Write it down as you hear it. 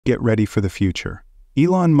Get ready for the future.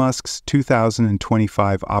 Elon Musk's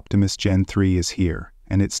 2025 Optimus Gen 3 is here,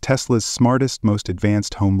 and it's Tesla's smartest, most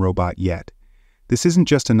advanced home robot yet. This isn't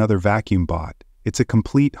just another vacuum bot, it's a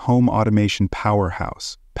complete home automation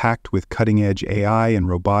powerhouse, packed with cutting-edge AI and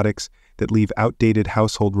robotics that leave outdated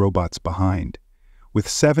household robots behind. With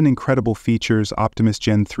 7 incredible features, Optimus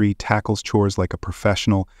Gen 3 tackles chores like a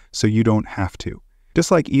professional, so you don't have to. Just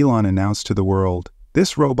like Elon announced to the world,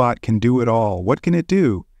 this robot can do it all. What can it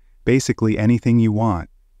do? Basically anything you want.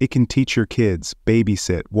 It can teach your kids,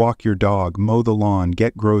 babysit, walk your dog, mow the lawn,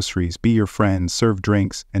 get groceries, be your friend, serve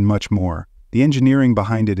drinks, and much more. The engineering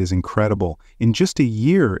behind it is incredible. In just a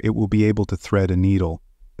year, it will be able to thread a needle.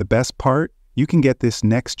 The best part? You can get this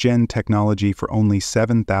next-gen technology for only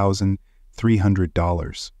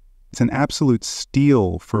 $7,300. It's an absolute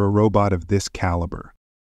steal for a robot of this caliber.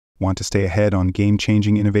 Want to stay ahead on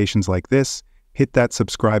game-changing innovations like this? Hit that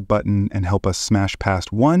subscribe button and help us smash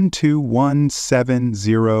past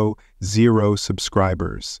 121,700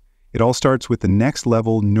 subscribers. It all starts with the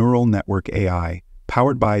next-level neural network AI,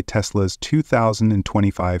 powered by Tesla's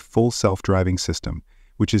 2025 full self-driving system,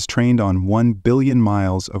 which is trained on 1 billion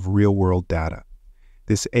miles of real-world data.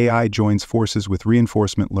 This AI joins forces with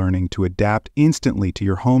reinforcement learning to adapt instantly to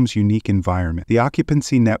your home's unique environment. The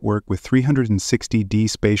occupancy network, with 360D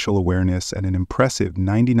spatial awareness and an impressive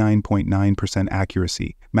 99.9%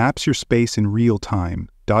 accuracy, maps your space in real time,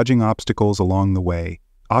 dodging obstacles along the way.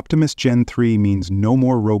 Optimus Gen 3 means no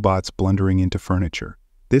more robots blundering into furniture.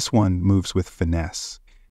 This one moves with finesse.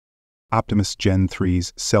 Optimus Gen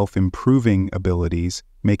 3's self-improving abilities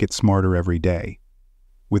make it smarter every day.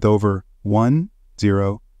 With over 1,000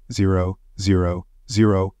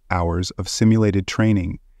 hours of simulated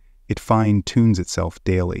training, it fine-tunes itself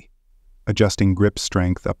daily, adjusting grip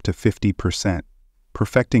strength up to 50%,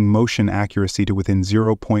 perfecting motion accuracy to within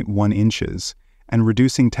 0.1 inches, and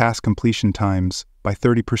reducing task completion times by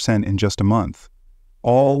 30% in just a month,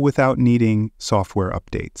 all without needing software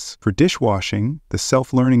updates. For dishwashing, the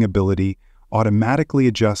self-learning ability automatically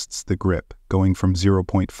adjusts the grip, going from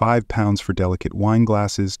 0.5 pounds for delicate wine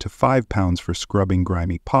glasses to 5 pounds for scrubbing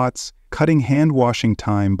grimy pots, cutting hand-washing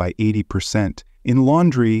time by 80%. In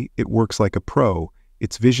laundry, it works like a pro.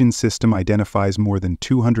 Its vision system identifies more than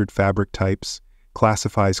 200 fabric types,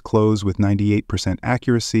 classifies clothes with 98%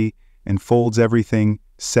 accuracy, and folds everything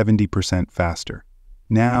 70% faster.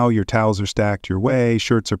 Now your towels are stacked your way,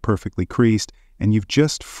 shirts are perfectly creased, and you've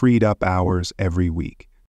just freed up hours every week.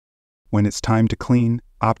 When it's time to clean,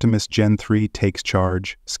 Optimus Gen 3 takes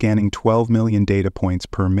charge, scanning 12 million data points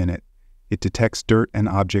per minute. It detects dirt and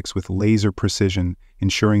objects with laser precision,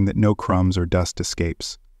 ensuring that no crumbs or dust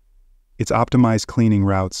escapes. Its optimized cleaning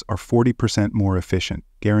routes are 40% more efficient,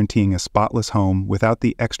 guaranteeing a spotless home without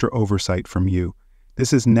the extra oversight from you.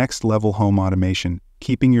 This is next-level home automation,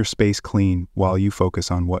 keeping your space clean while you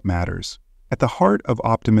focus on what matters. At the heart of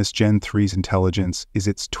Optimus Gen 3's intelligence is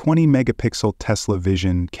its 20-megapixel Tesla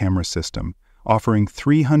Vision camera system, offering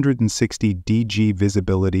 360 DG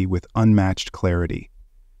visibility with unmatched clarity.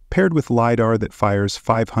 Paired with LiDAR that fires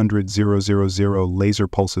 500,000 laser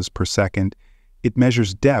pulses per second, it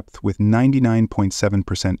measures depth with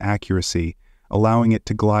 99.7% accuracy, allowing it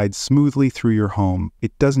to glide smoothly through your home.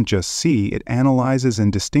 It doesn't just see, it analyzes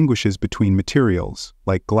and distinguishes between materials,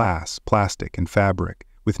 like glass, plastic, and fabric,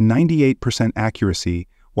 with 98% accuracy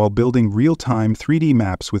while building real-time 3D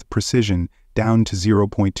maps with precision down to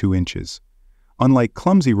 0.2 inches. Unlike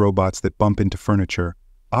clumsy robots that bump into furniture,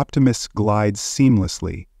 Optimus glides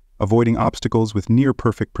seamlessly, avoiding obstacles with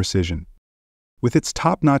near-perfect precision. With its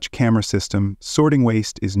top-notch camera system, sorting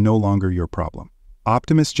waste is no longer your problem.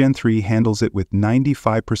 Optimus Gen 3 handles it with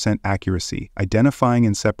 95% accuracy, identifying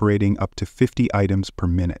and separating up to 50 items per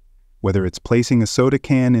minute. Whether it's placing a soda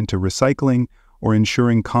can into recycling or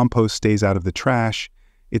ensuring compost stays out of the trash,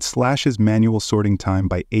 it slashes manual sorting time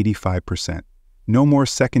by 85%. No more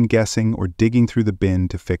second-guessing or digging through the bin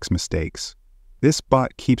to fix mistakes. This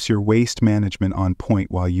bot keeps your waste management on point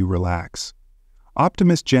while you relax.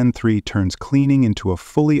 Optimus Gen 3 turns cleaning into a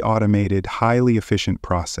fully automated, highly efficient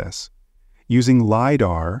process. Using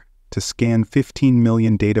LiDAR to scan 15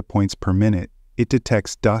 million data points per minute, it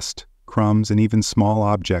detects dust, crumbs, and even small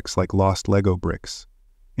objects like lost Lego bricks,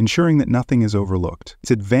 ensuring that nothing is overlooked.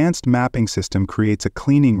 Its advanced mapping system creates a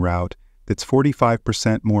cleaning route that's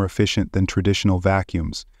 45% more efficient than traditional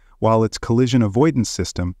vacuums, while its collision avoidance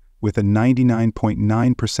system, with a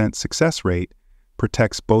 99.9% success rate,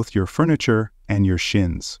 protects both your furniture and your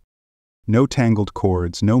shins. No tangled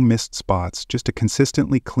cords, no missed spots, just a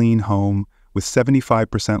consistently clean home with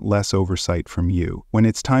 75% less oversight from you. When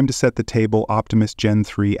it's time to set the table, Optimus Gen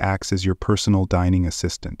 3 acts as your personal dining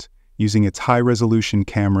assistant. Using its high-resolution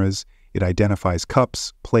cameras, it identifies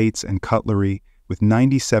cups, plates, and cutlery with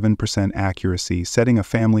 97% accuracy, setting a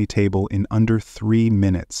family table in under 3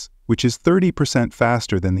 minutes, which is 30%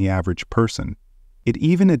 faster than the average person. It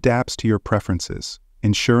even adapts to your preferences,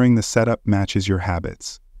 ensuring the setup matches your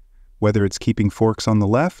habits. Whether it's keeping forks on the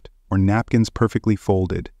left or napkins perfectly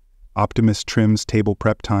folded, Optimus trims table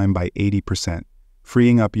prep time by 80%,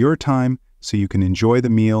 freeing up your time so you can enjoy the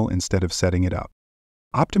meal instead of setting it up.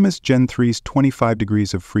 Optimus Gen 3's 25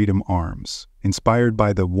 degrees of freedom arms, inspired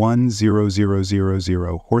by the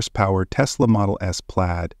 10000 horsepower Tesla Model S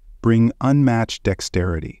Plaid, bring unmatched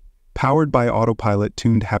dexterity. Powered by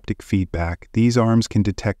autopilot-tuned haptic feedback, these arms can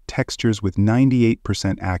detect textures with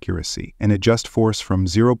 98% accuracy and adjust force from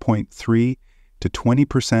 0.3 to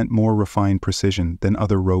 20% more refined precision than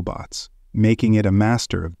other robots, making it a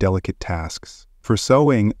master of delicate tasks. For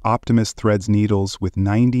sewing, Optimus threads needles with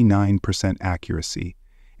 99% accuracy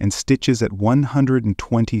and stitches at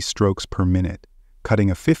 120 strokes per minute, cutting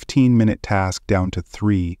a 15-minute task down to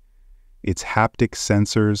 3. Its haptic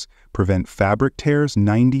sensors prevent fabric tears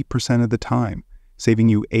 90% of the time, saving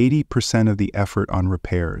you 80% of the effort on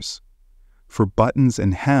repairs. For buttons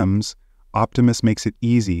and hems, Optimus makes it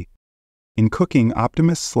easy. In cooking,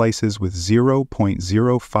 Optimus slices with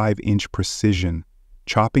 0.05-inch precision,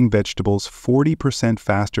 chopping vegetables 40%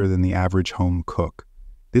 faster than the average home cook.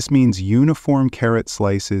 This means uniform carrot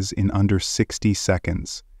slices in under 60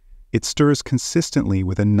 seconds. It stirs consistently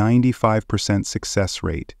with a 95% success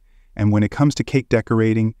rate, and when it comes to cake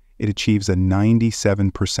decorating, it achieves a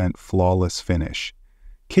 97% flawless finish.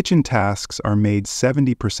 Kitchen tasks are made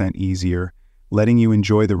 70% easier, letting you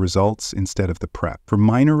enjoy the results instead of the prep. For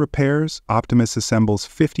minor repairs, Optimus assembles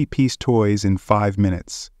 50-piece toys in 5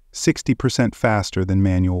 minutes, 60% faster than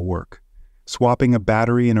manual work. Swapping a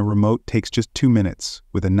battery in a remote takes just 2 minutes,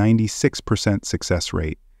 with a 96% success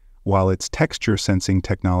rate, while its texture sensing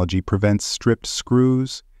technology prevents stripped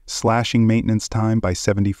screws, slashing maintenance time by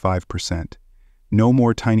 75%. No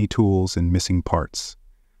more tiny tools and missing parts.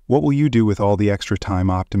 What will you do with all the extra time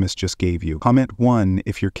Optimus just gave you? Comment 1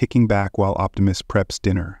 if you're kicking back while Optimus preps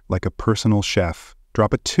dinner, like a personal chef.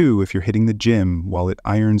 Drop a 2 if you're hitting the gym while it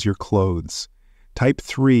irons your clothes. Type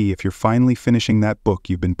 3 if you're finally finishing that book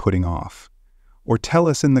you've been putting off. Or tell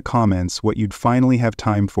us in the comments what you'd finally have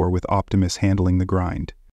time for with Optimus handling the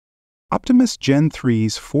grind. Optimus Gen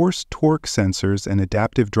 3's force torque sensors and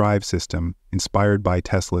adaptive drive system, inspired by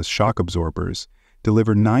Tesla's shock absorbers,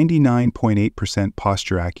 deliver 99.8%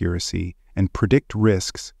 posture accuracy and predict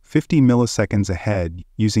risks 50 milliseconds ahead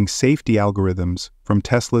using safety algorithms from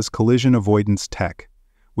Tesla's collision avoidance tech.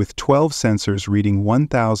 With 12 sensors reading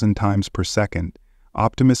 1,000 times per second,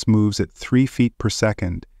 Optimus moves at 3 feet per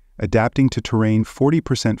second, adapting to terrain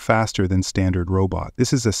 40% faster than standard robot.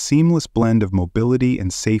 This is a seamless blend of mobility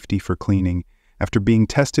and safety for cleaning. After being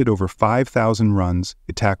tested over 5,000 runs,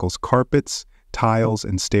 it tackles carpets, tiles,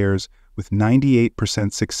 and stairs with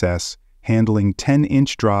 98% success, handling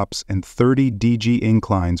 10-inch drops and 30 DG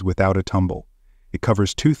inclines without a tumble. It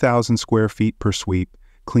covers 2,000 square feet per sweep,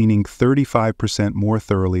 cleaning 35% more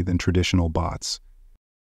thoroughly than traditional bots.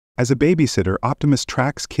 As a babysitter, Optimus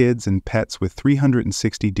tracks kids and pets with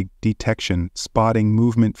 360 detection, spotting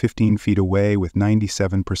movement 15 feet away with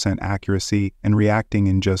 97% accuracy and reacting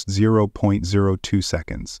in just 0.02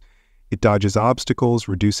 seconds. It dodges obstacles,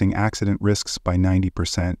 reducing accident risks by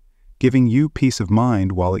 90%, giving you peace of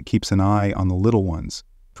mind while it keeps an eye on the little ones.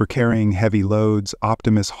 For carrying heavy loads,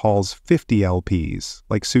 Optimus hauls 50 LPs,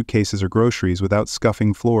 like suitcases or groceries, without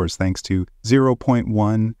scuffing floors thanks to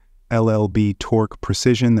 0.1 LLB torque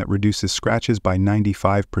precision that reduces scratches by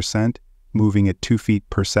 95%, moving at 2 feet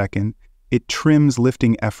per second. It trims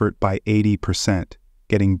lifting effort by 80%,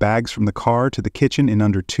 getting bags from the car to the kitchen in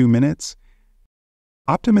under 2 minutes.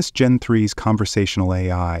 Optimus Gen 3's conversational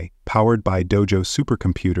AI, powered by Dojo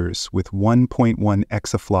supercomputers with 1.1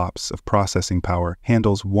 exaflops of processing power,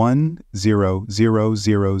 handles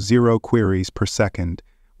 1,0,0,0 queries per second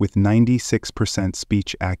with 96%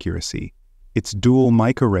 speech accuracy. Its dual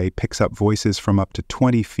mic array picks up voices from up to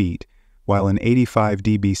 20 feet, while an 85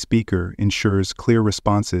 dB speaker ensures clear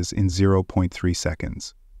responses in 0.3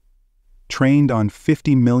 seconds. Trained on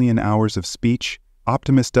 50 million hours of speech,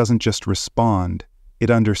 Optimus doesn't just respond, it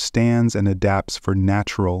understands and adapts for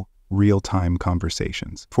natural, real-time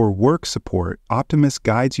conversations. For work support, Optimus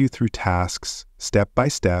guides you through tasks, step by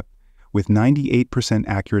step, with 98%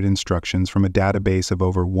 accurate instructions from a database of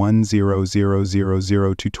over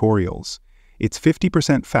 100,000 tutorials. It's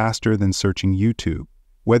 50% faster than searching YouTube.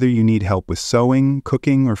 Whether you need help with sewing,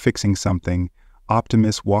 cooking, or fixing something,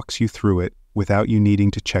 Optimus walks you through it without you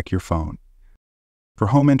needing to check your phone. For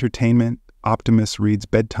home entertainment, Optimus reads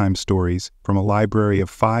bedtime stories from a library of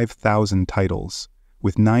 5,000 titles,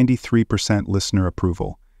 with 93% listener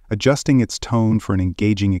approval, adjusting its tone for an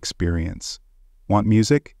engaging experience. Want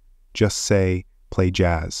music? Just say, "Play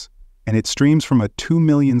jazz." And it streams from a 2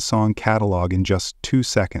 million song catalog in just 2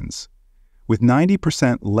 seconds. With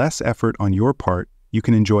 90% less effort on your part, you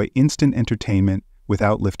can enjoy instant entertainment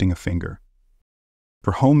without lifting a finger.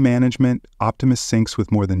 For home management, Optimus syncs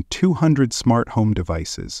with more than 200 smart home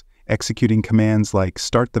devices, executing commands like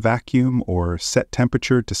start the vacuum or set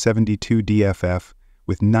temperature to 72 DFF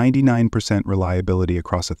with 99% reliability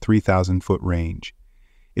across a 3,000-foot range.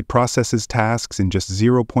 It processes tasks in just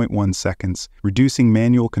 0.1 seconds, reducing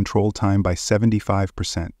manual control time by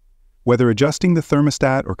 75%. Whether adjusting the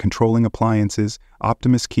thermostat or controlling appliances,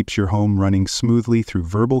 Optimus keeps your home running smoothly through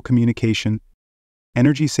verbal communication.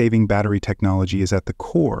 Energy-saving battery technology is at the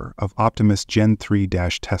core of Optimus Gen 3.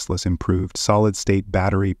 Tesla's improved solid-state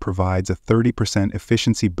battery provides a 30%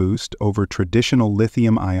 efficiency boost over traditional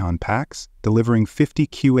lithium-ion packs, delivering 50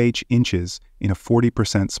 kWh in a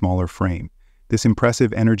 40% smaller frame. This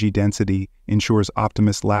impressive energy density ensures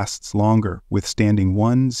Optimus lasts longer, withstanding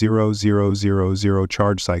 1,000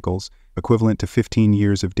 charge cycles, equivalent to 15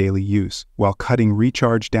 years of daily use, while cutting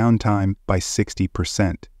recharge downtime by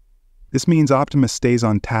 60%. This means Optimus stays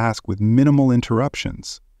on task with minimal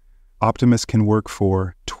interruptions. Optimus can work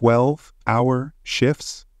for 12-hour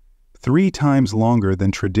shifts, 3 times longer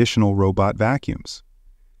than traditional robot vacuums.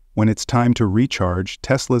 When it's time to recharge,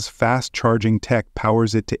 Tesla's fast-charging tech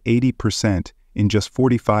powers it to 80% in just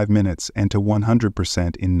 45 minutes and to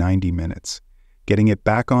 100% in 90 minutes, getting it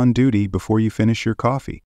back on duty before you finish your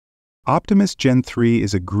coffee. Optimus Gen 3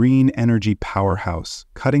 is a green energy powerhouse,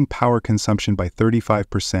 cutting power consumption by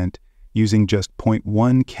 35%, using just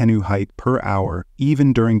 0.1 kWh per hour,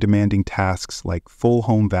 even during demanding tasks like full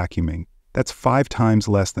home vacuuming. That's 5 times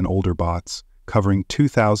less than older bots, covering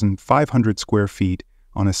 2,500 square feet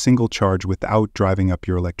on a single charge without driving up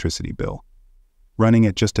your electricity bill. Running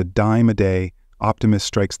at just a dime a day, Optimus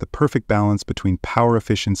strikes the perfect balance between power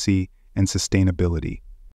efficiency and sustainability.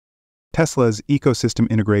 Tesla's ecosystem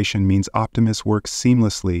integration means Optimus works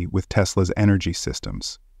seamlessly with Tesla's energy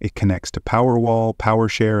systems. It connects to Powerwall,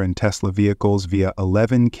 PowerShare, and Tesla vehicles via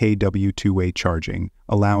 11 kW two-way charging,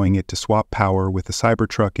 allowing it to swap power with the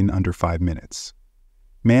Cybertruck in under 5 minutes.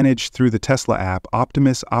 Managed through the Tesla app,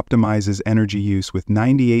 Optimus optimizes energy use with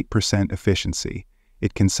 98% efficiency.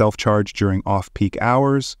 It can self-charge during off-peak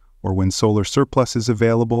hours or when solar surplus is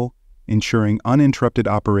available, ensuring uninterrupted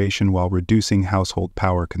operation while reducing household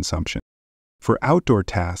power consumption. For outdoor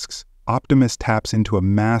tasks, Optimus taps into a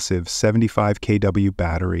massive 75 kW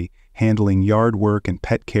battery, handling yard work and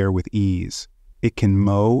pet care with ease. It can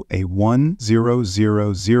mow a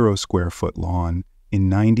 1,000 square foot lawn in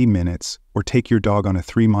 90 minutes or take your dog on a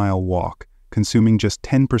 3-mile walk, consuming just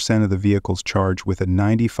 10% of the vehicle's charge with a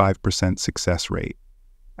 95% success rate.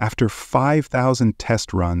 After 5,000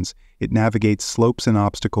 test runs, it navigates slopes and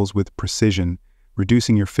obstacles with precision,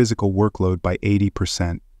 reducing your physical workload by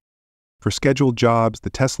 80%. For scheduled jobs, the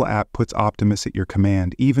Tesla app puts Optimus at your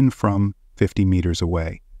command, even from 50 meters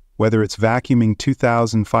away. Whether it's vacuuming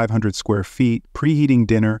 2,500 square feet, preheating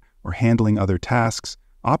dinner, or handling other tasks,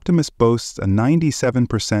 Optimus boasts a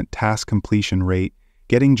 97% task completion rate,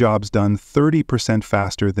 getting jobs done 30%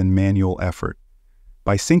 faster than manual effort.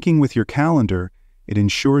 By syncing with your calendar, it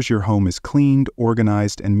ensures your home is cleaned,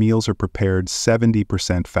 organized, and meals are prepared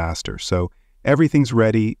 70% faster, so everything's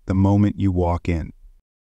ready the moment you walk in.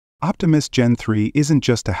 Optimus Gen 3 isn't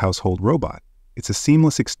just a household robot. It's a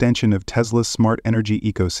seamless extension of Tesla's smart energy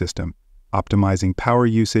ecosystem, optimizing power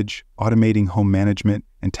usage, automating home management,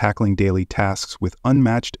 and tackling daily tasks with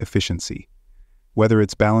unmatched efficiency. Whether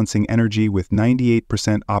it's balancing energy with 98%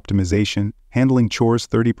 optimization, handling chores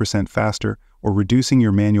 30% faster, or reducing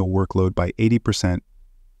your manual workload by 80%,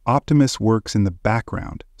 Optimus works in the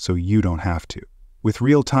background so you don't have to. With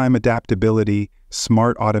real-time adaptability,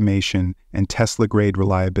 smart automation, and Tesla-grade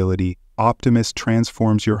reliability, Optimus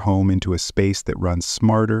transforms your home into a space that runs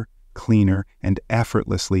smarter, cleaner, and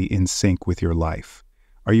effortlessly in sync with your life.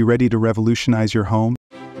 Are you ready to revolutionize your home?